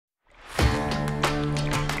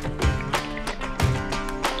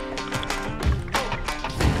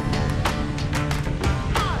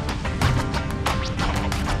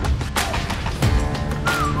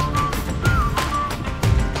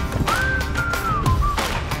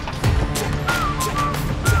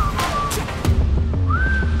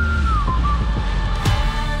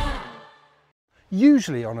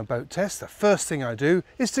Usually on a boat test, the first thing I do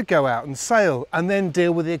is to go out and sail and then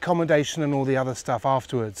deal with the accommodation and all the other stuff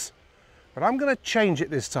afterwards. But I'm going to change it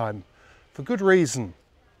this time, for good reason.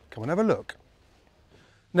 Come and have a look.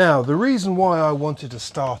 Now, the reason why I wanted to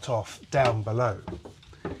start off down below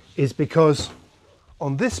is because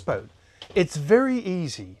on this boat, it's very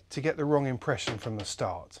easy to get the wrong impression from the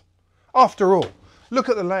start. After all, look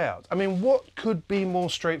at the layout. I mean, what could be more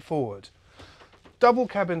straightforward? Double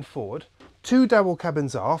cabin forward, 2 double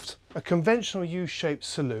cabins aft, a conventional U-shaped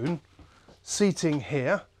saloon, seating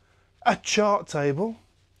here, a chart table,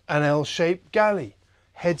 an L-shaped galley,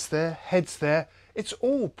 heads there, it's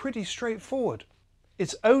all pretty straightforward.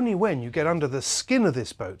 It's only when you get under the skin of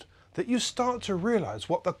this boat that you start to realise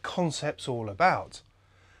what the concept's all about.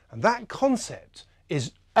 And that concept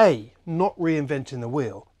is A, not reinventing the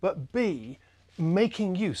wheel, but B,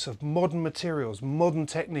 making use of modern materials, modern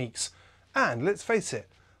techniques, and let's face it,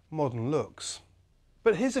 modern looks.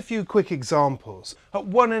 But here's a few quick examples. At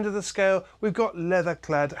one end of the scale, we've got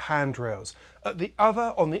leather-clad handrails. At the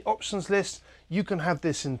other, on the options list, you can have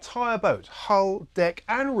this entire boat, hull, deck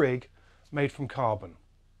and rig, made from carbon.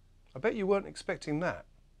 I bet you weren't expecting that.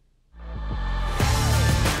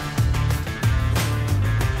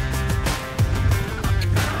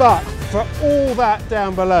 But for all that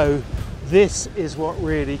down below, this is what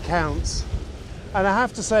really counts. And I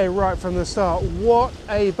have to say right from the start, what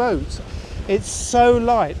a boat. It's so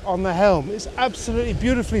light on the helm. It's absolutely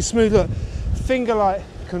beautifully smooth. Look, finger light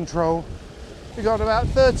control. We've got about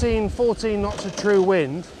 13, 14 knots of true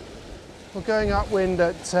wind. We're going upwind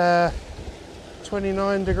at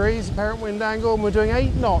 29 degrees apparent wind angle, and we're doing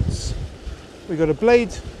 8 knots. We've got a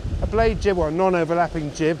blade jib, or a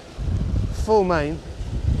non-overlapping jib, full main.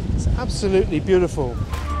 It's absolutely beautiful.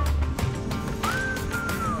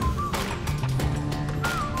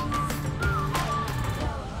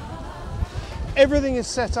 Everything is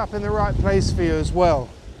set up in the right place for you as well.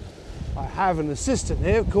 I have an assistant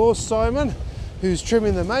here, of course, Simon, who's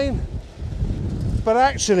trimming the main. But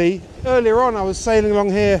actually, earlier on I was sailing along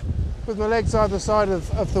here with my legs either side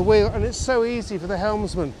of the wheel, and it's so easy for the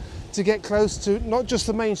helmsman to get close to not just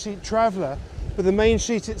the main sheet traveller, but the main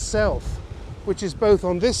sheet itself, which is both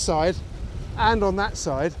on this side and on that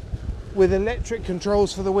side, with electric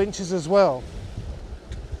controls for the winches as well.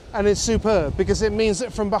 And it's superb because it means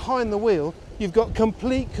that from behind the wheel you've got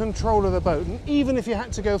complete control of the boat, and even if you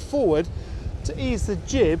had to go forward to ease the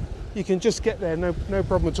jib, you can just get there, no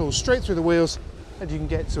problem at all, straight through the wheels, and you can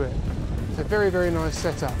get to it. It's a very, very nice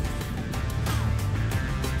setup.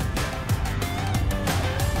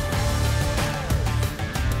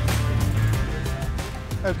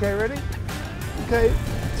 Okay, ready? Okay,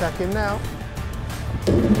 tack in now.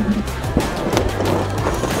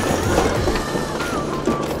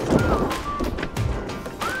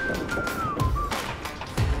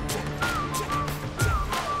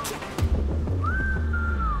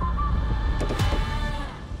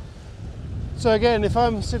 So again, if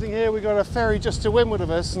I'm sitting here, we've got a ferry just to windward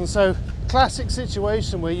of us, and so classic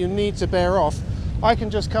situation where you need to bear off, I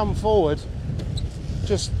can just come forward,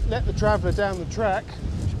 just let the traveller down the track,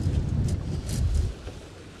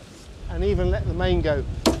 and even let the main go,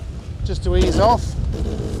 just to ease off,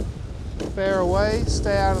 bear away,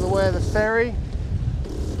 stay out of the way of the ferry.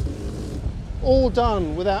 All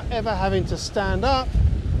done without ever having to stand up,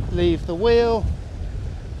 leave the wheel.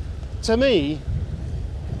 To me,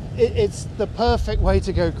 it's the perfect way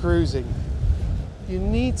to go cruising. You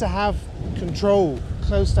need to have control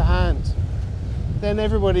close to hand. Then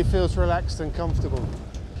everybody feels relaxed and comfortable.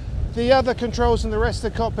 The other controls in the rest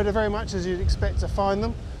of the cockpit are very much as you'd expect to find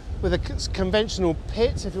them, with a conventional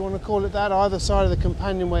pit, if you want to call it that, either side of the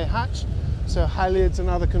companionway hatch. So halyards and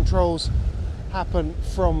other controls happen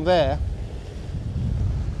from there.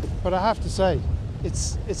 But I have to say,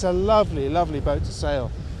 it's a lovely, lovely boat to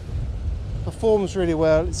sail. Performs really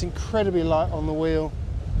well, it's incredibly light on the wheel,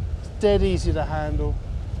 it's dead easy to handle.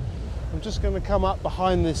 I'm just going to come up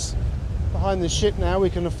behind this ship now. We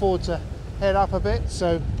can afford to head up a bit,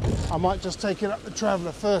 so I might just take it up the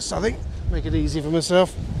traveller first, I think, make it easy for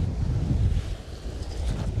myself.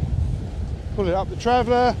 Pull it up the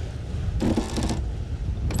traveller,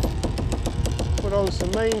 put on some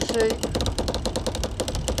main sheet,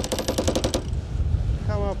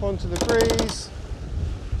 come up onto the breeze,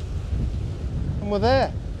 and we're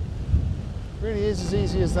there. It really is as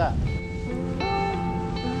easy as that.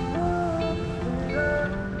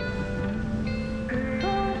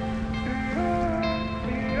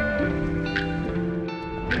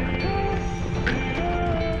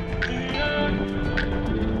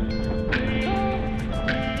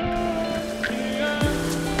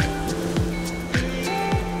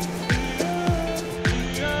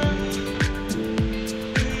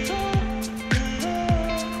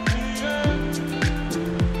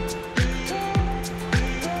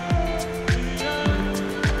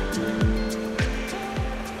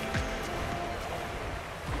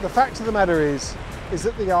 fact of the matter is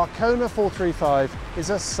that the Arcona 435 is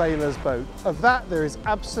a sailor's boat. Of that there is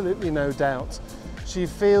absolutely no doubt. She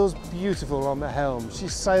feels beautiful on the helm. She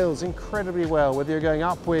sails incredibly well, whether you're going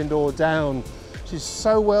upwind or down. She's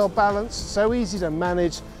so well balanced, so easy to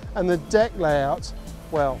manage, and the deck layout,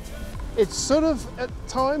 well, it's sort of, at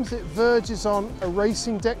times it verges on a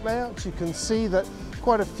racing deck layout. You can see that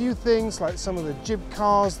quite a few things like some of the jib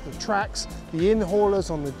cars, the tracks, the in-haulers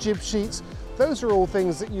on the jib sheets, those are all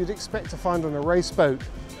things that you'd expect to find on a race boat,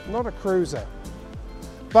 not a cruiser.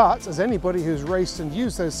 But as anybody who's raced and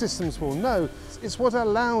used those systems will know, it's what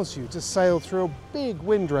allows you to sail through a big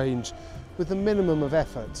wind range with the minimum of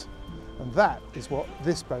effort. And that is what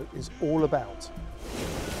this boat is all about.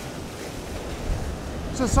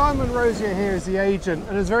 So Simon Rosier here is the agent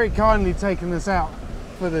and has very kindly taken us out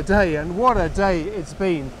for the day, and what a day it's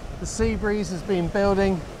been. The sea breeze has been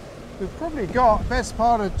building. We've probably got best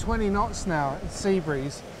part of 20 knots now at sea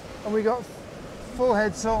breeze, and we got full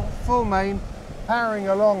headsail, full main, powering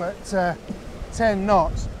along at 10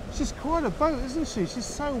 knots. She's quite a boat, isn't she? She's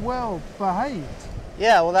so well behaved.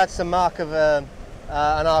 Yeah, well that's the mark of an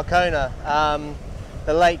Arcona.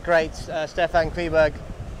 The late great Stefan Kleberg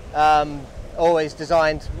always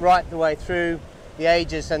designed right the way through the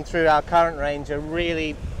ages and through our current range a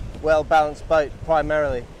really well balanced boat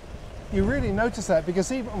primarily. You really notice that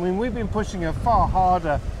because even, I mean, we've been pushing her far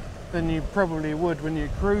harder than you probably would when you're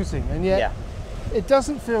cruising, and yet it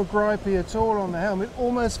doesn't feel gripey at all on the helm. It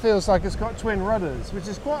almost feels like it's got twin rudders, which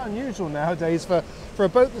is quite unusual nowadays for a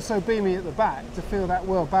boat that's so beamy at the back to feel that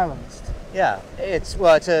well balanced. Yeah, it's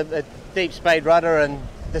a deep spade rudder, and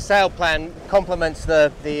the sail plan complements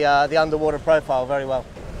the underwater profile very well.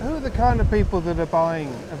 Who are the kind of people that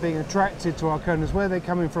are being attracted to Arconas? Where are they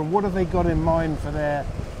coming from? What have they got in mind for their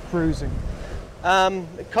cruising?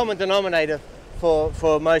 The common denominator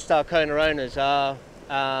for most Arcona owners are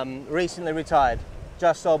recently retired,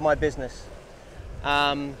 just sold my business.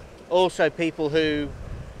 Also people who,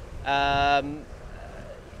 dare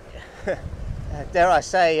I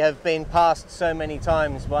say, have been passed so many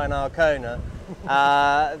times by an Arcona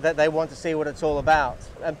that they want to see what it's all about.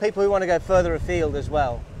 And people who want to go further afield as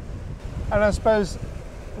well. And I suppose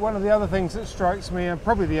one of the other things that strikes me, and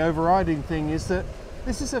probably the overriding thing, is that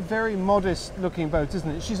this is a very modest looking boat, isn't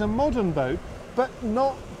it? She's a modern boat, but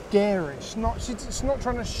not garish. She's not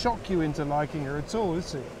trying to shock you into liking her at all,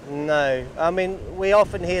 is she? No. I mean, we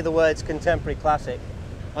often hear the words contemporary classic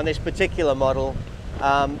on this particular model.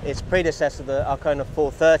 Its predecessor, the Arcona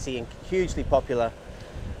 430, and hugely popular,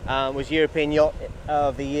 was European Yacht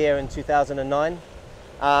of the Year in 2009.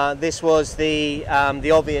 This was the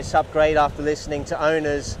obvious upgrade after listening to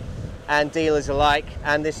owners and dealers alike,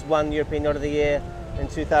 and this won European Yacht of the Year in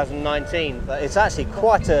 2019. But it's actually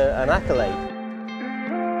quite an accolade.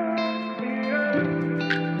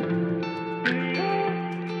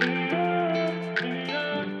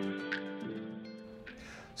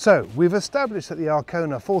 So we've established that the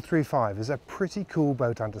Arcona 435 is a pretty cool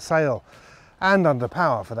boat under sail, and under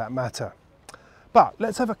power for that matter. But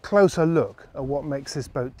let's have a closer look at what makes this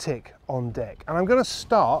boat tick on deck. And I'm going to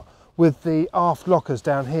start with the aft lockers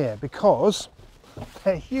down here because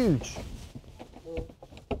they're huge.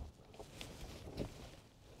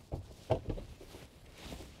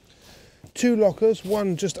 Two lockers,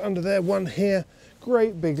 one just under there, one here.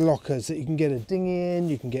 Great big lockers that you can get a dinghy in,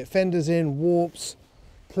 you can get fenders in, warps,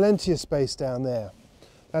 plenty of space down there.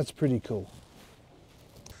 That's pretty cool.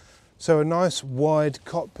 So a nice wide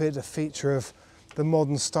cockpit, a feature of the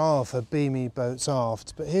modern style for beamy boats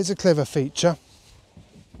aft. But here's a clever feature.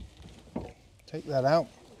 Take that out,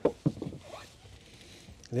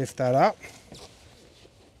 lift that up,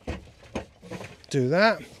 do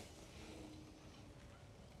that,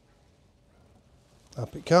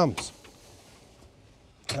 up it comes,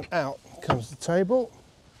 and out comes the table.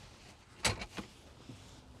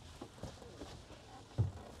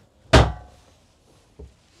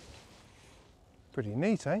 Pretty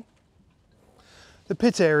neat, eh? The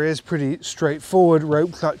pit area is pretty straightforward,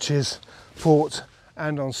 rope clutches, port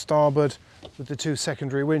and on starboard with the two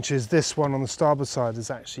secondary winches. This one on the starboard side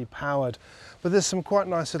is actually powered, but there's some quite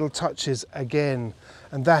nice little touches again,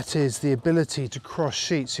 and that is the ability to cross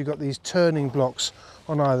sheets. You've got these turning blocks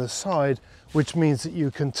on either side, which means that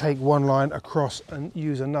you can take one line across and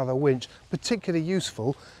use another winch. Particularly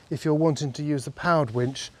useful if you're wanting to use the powered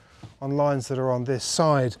winch on lines that are on this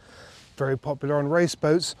side. Very popular on race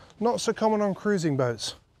boats, not so common on cruising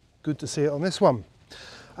boats. Good to see it on this one.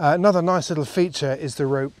 Another nice little feature is the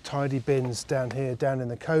rope tidy bins down here, down in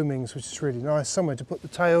the coamings, which is really nice. Somewhere to put the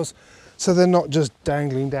tails so they're not just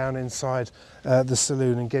dangling down inside the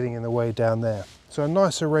saloon and getting in the way down there. So a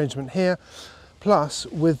nice arrangement here. Plus,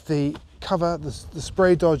 with the cover, the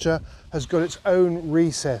spray dodger has got its own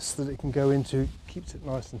recess that it can go into, keeps it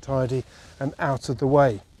nice and tidy and out of the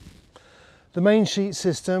way. The main sheet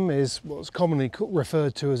system is what's commonly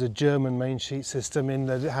referred to as a German main sheet system, in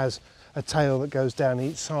that it has a tail that goes down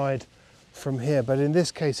each side from here, but in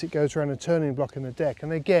this case it goes around a turning block in the deck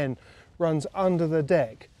and again runs under the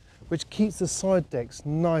deck, which keeps the side decks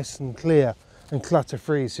nice and clear and clutter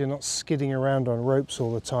free, so you're not skidding around on ropes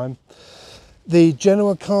all the time. The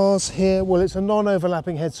Genoa cars here, well, it's a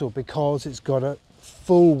non-overlapping headsail because it's got a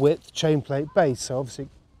full width chain plate base, so obviously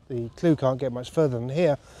the clue can't get much further than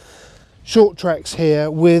here. Short tracks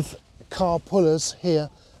here with car pullers here.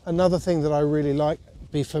 Another thing that I really like,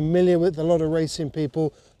 be familiar with, a lot of racing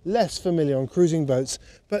people, less familiar on cruising boats,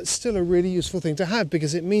 but still a really useful thing to have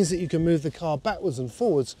because it means that you can move the car backwards and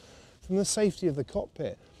forwards from the safety of the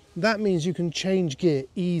cockpit. That means you can change gear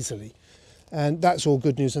easily. And that's all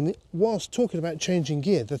good news. And whilst talking about changing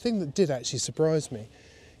gear, the thing that did actually surprise me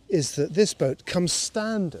is that this boat comes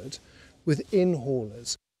standard with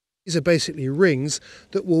in-haulers. These are basically rings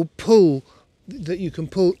that will pull, that you can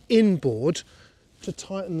pull inboard to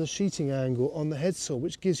tighten the sheeting angle on the headsail,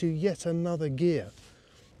 which gives you yet another gear.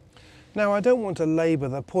 Now, I don't want to labour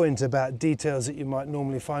the point about details that you might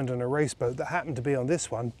normally find on a race boat that happen to be on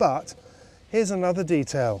this one, but here's another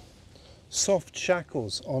detail. Soft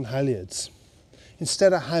shackles on halyards.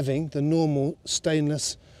 Instead of having the normal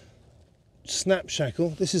stainless snap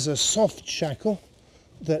shackle, this is a soft shackle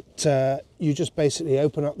that you just basically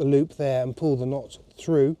open up the loop there and pull the knot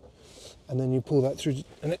through, and then you pull that through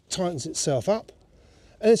and it tightens itself up.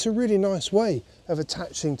 And it's a really nice way of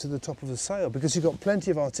attaching to the top of the sail because you've got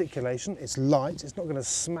plenty of articulation, it's light, it's not going to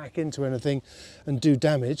smack into anything and do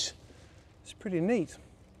damage. It's pretty neat.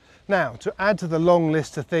 Now, to add to the long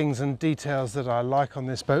list of things and details that I like on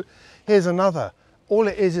this boat, here's another. All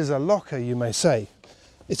it is a locker, you may say.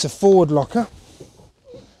 It's a forward locker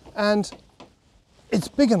and it's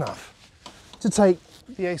big enough to take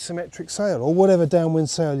the asymmetric sail or whatever downwind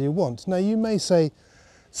sail you want. Now, you may say,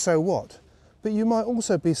 so what? But you might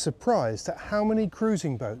also be surprised at how many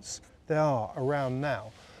cruising boats there are around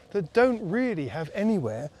now that don't really have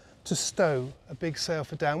anywhere to stow a big sail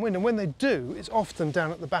for downwind. And when they do, it's often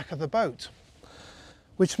down at the back of the boat,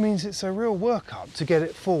 which means it's a real workup to get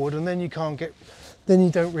it forward, and then you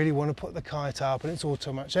don't really want to put the kite up and it's all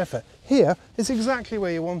too much effort. Here, it's exactly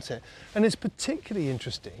where you want it. And it's particularly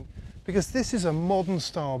interesting because this is a modern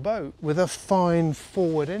style boat with a fine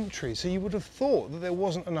forward entry. So you would have thought that there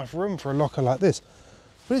wasn't enough room for a locker like this,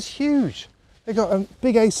 but it's huge. They've got a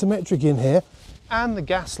big asymmetric in here and the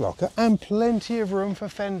gas locker and plenty of room for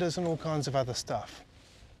fenders and all kinds of other stuff.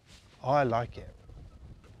 I like it.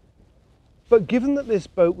 But given that this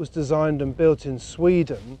boat was designed and built in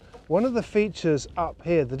Sweden, one of the features up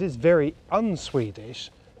here that is very un-Swedish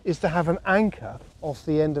is to have an anchor off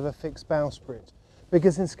the end of a fixed bowsprit.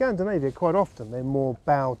 Because in Scandinavia, quite often, they're more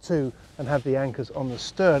bow to and have the anchors on the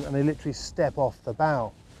stern and they literally step off the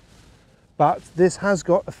bow. But this has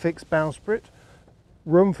got a fixed bowsprit,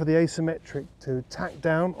 room for the asymmetric to tack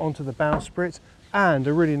down onto the bowsprit, and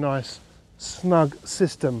a really nice snug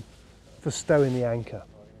system for stowing the anchor.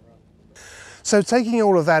 So taking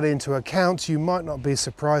all of that into account, you might not be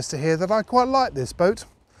surprised to hear that I quite like this boat,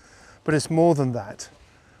 but it's more than that.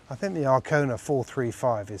 I think the Arcona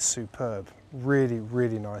 435 is superb. Really,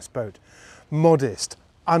 really nice boat. Modest,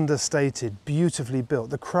 understated, beautifully built.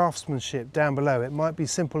 The craftsmanship down below, it might be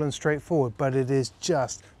simple and straightforward, but it is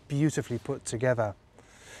just beautifully put together.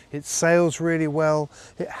 It sails really well,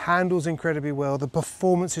 it handles incredibly well, the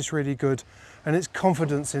performance is really good, and it's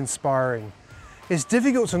confidence inspiring. It's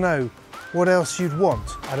difficult to know what else you'd want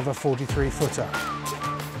out of a 43 footer.